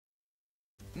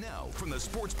Now, from the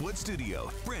Sports Blitz studio,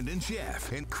 Brandon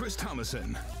Schaff and Chris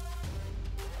Thomason.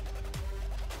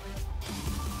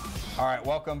 All right,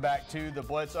 welcome back to the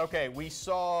Blitz. Okay, we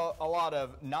saw a lot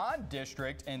of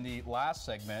non-district in the last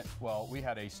segment. Well, we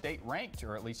had a state-ranked,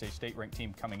 or at least a state-ranked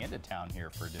team coming into town here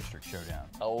for a district showdown.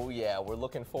 Oh, yeah. We're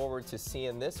looking forward to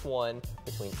seeing this one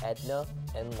between Edna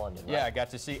and London, right? Yeah, I got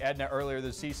to see Edna earlier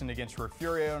this season against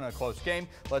Refugio in a close game.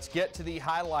 Let's get to the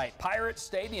highlight. Pirates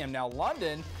Stadium. Now,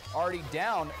 London already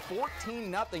down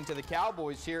 14-0 to the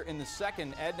Cowboys here in the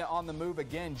second. Edna on the move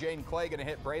again. Jaden Clay going to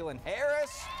hit Braylon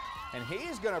Harris. And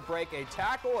he's going to break a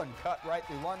tackle and cut right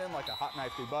through London like a hot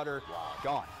knife through butter. Wow.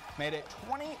 Gone. Made it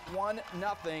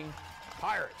 21-0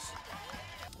 Pirates.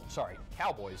 Sorry,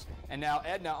 Cowboys. And now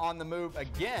Edna on the move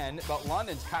again, but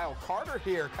London's Kyle Carter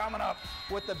here coming up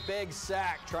with the big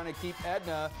sack, trying to keep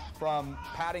Edna from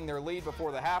padding their lead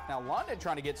before the half. Now London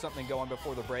trying to get something going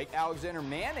before the break. Alexander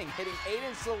Manning hitting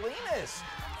Aiden Salinas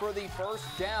for the first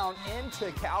down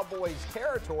into Cowboys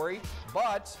territory.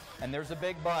 But, and there's a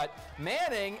big but,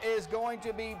 Manning is going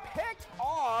to be picked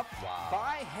off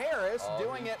by Harris,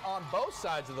 doing it on both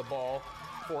sides of the ball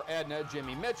for Edna.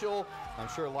 Jimmy Mitchell, I'm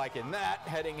sure liking that,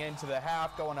 heading into the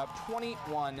half, going up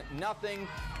 21-0,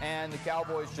 and the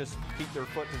Cowboys just keep their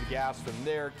foot to the gas from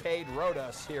there. Cade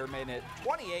Rodas here made it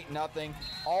 28-0,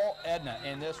 all Edna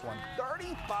in this one.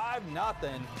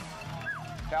 35-0.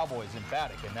 Cowboys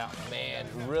emphatic in that one. Man,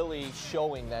 really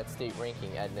showing that state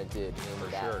ranking Edna did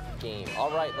in that game. All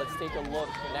right, let's take a look.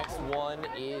 Next one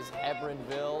is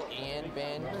Hebbronville and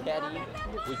Banquete.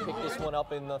 We picked this one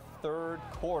up in the third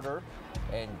quarter,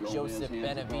 and Joseph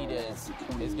Benavides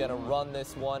is going to run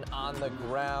this one on the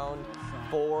ground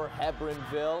for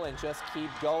Hebbronville and just keep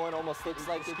going. Almost looks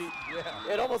like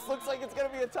it almost looks like it's going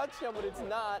to be a touchdown, but it's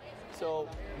not. So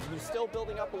you're still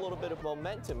building up a little bit of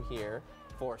momentum here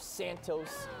for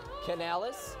Santos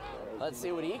Canales. Let's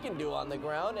see what he can do on the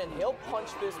ground, and he'll punch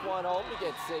this one home to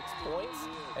get 6 points.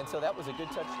 And so that was a good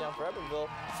touchdown for Hebbronville.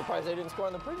 Surprised they didn't score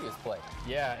on the previous play.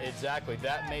 Yeah, exactly.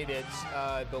 That made it,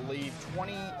 I believe,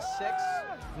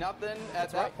 26-0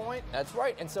 at that point. That's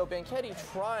right. And so Banquete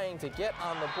trying to get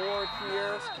on the board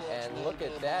here. And look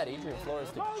at that. Adrian Flores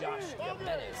to Josh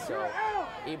Jimenez. So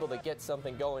able to get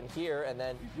something going here. And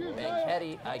then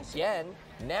Banquete again.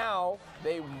 Now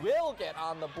they will get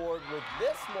on the board with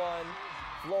this one.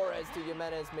 Flores to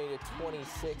Jimenez made it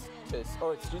 26 to,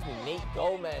 or excuse me, Nate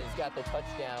Gomez got the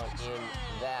touchdown in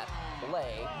that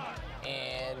play,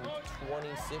 and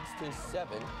 26-7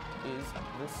 is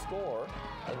the score.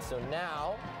 And so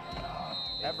now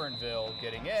Hebbronville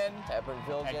getting in.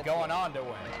 Hebbronville and going on to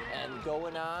win. And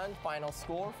going on, final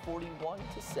score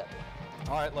 41-7.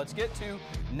 All right, let's get to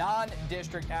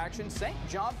non-district action. St.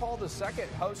 John Paul II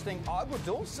hosting Agua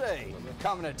Dulce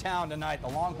coming to town tonight. The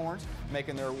Longhorns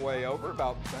making their way over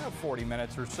about 40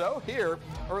 minutes or so. Here,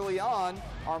 early on,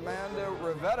 Armando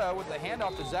Rivera with the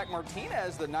handoff to Zach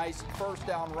Martinez. The nice first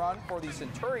down run for the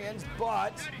Centurions,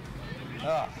 but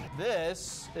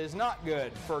this is not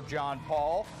good for John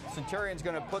Paul. Centurion's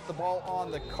going to put the ball on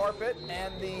the carpet,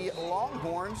 and the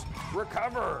Longhorns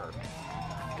recover.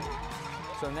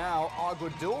 So now Agua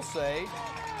Dulce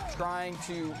trying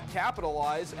to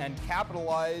capitalize, and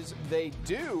capitalize they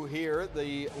do here.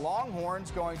 The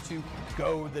Longhorns going to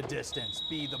go the distance,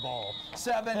 be the ball.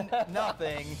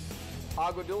 7-0.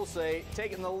 Agua Dulce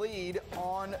taking the lead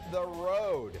on the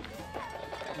road.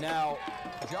 Now,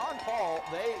 John Paul,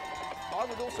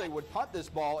 Agua Dulce would punt this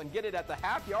ball and get it at the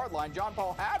half-yard line. John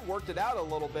Paul had worked it out a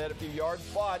little bit, a few yards,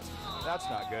 but that's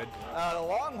not good. The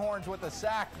Longhorns with the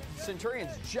sack.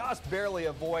 Centurions just barely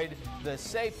avoid the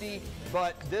safety,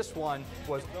 but this one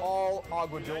was all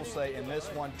Agua Dulce in this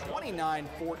one.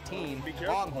 29-14,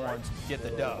 Longhorns get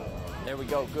the dub. There we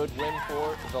go, good win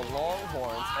for the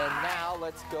Longhorns. And now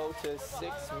let's go to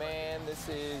six-man. This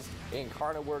is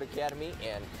Incarnate Word Academy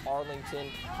and Arlington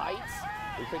Heights.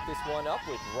 We picked this one up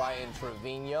with Ryan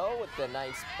Trevino with the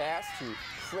nice pass to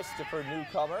Christopher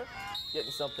Newcomer,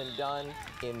 getting something done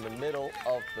in the middle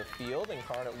of the field.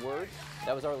 Incarnate Word,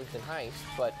 that was Arlington Heights,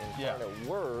 but Incarnate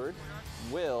Word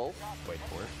will, wait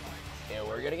for it, and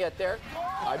we're gonna get there,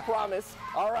 I promise.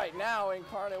 All right, now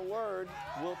Incarnate Word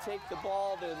will take the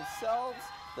ball themselves.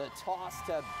 The toss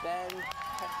to Ben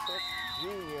Petrick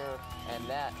Jr., and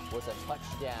that was a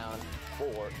touchdown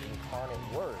for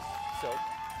Incarnate Word. So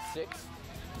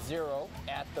 6-0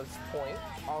 at this point.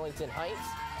 Arlington Heights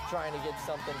trying to get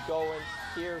something going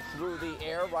here through the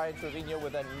air. Ryan Trevino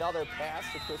with another pass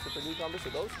to Christopher Newcomer. So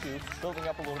those two building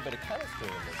up a little bit of chemistry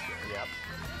in this game. Yep.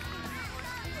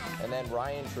 And then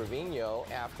Ryan Trevino,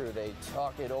 after they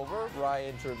talk it over,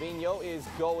 Ryan Trevino is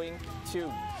going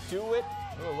to do it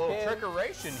A little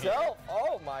trickeration here.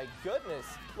 Oh my goodness.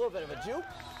 A little bit of a juke.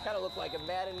 Kind of looked like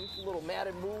a little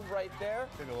Madden move right there.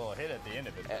 Took a little hit at the end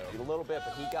of it, though. A little bit,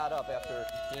 but he got up after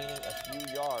gaining a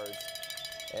few yards.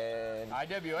 And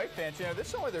IWA fans, you know, this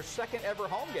is only their second ever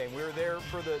home game. We were there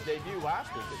for the debut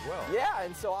last week as well. Yeah,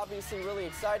 and so obviously really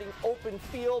exciting open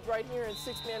field right here in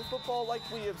six-man football, like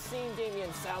we have seen.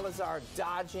 Damian Salazar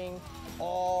dodging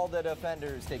all the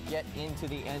defenders to get into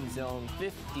the end zone.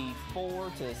 54-6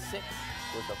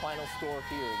 was the final score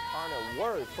here. And Carna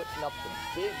Worth putting up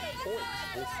the big points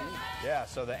this season. Yeah,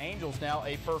 so the Angels now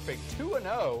a perfect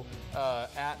 2-0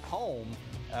 at home.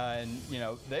 And, you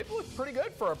know, they've looked pretty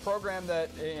good for a program that,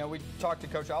 you know, we talked to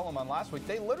Coach Alleman last week.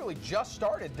 They literally just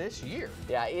started this year.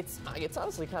 Yeah, it's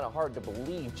honestly kind of hard to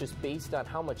believe just based on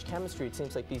how much chemistry it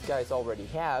seems like these guys already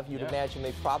have. You'd imagine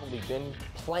they've probably been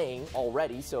playing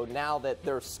already. So now that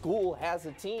their school has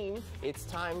a team, it's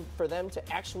time for them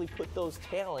to actually put those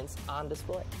talents on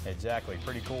display. Exactly.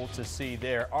 Pretty cool to see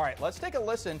there. All right, let's take a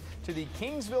listen to the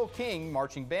Kingsville King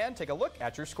Marching Band. Take a look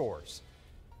at your scores.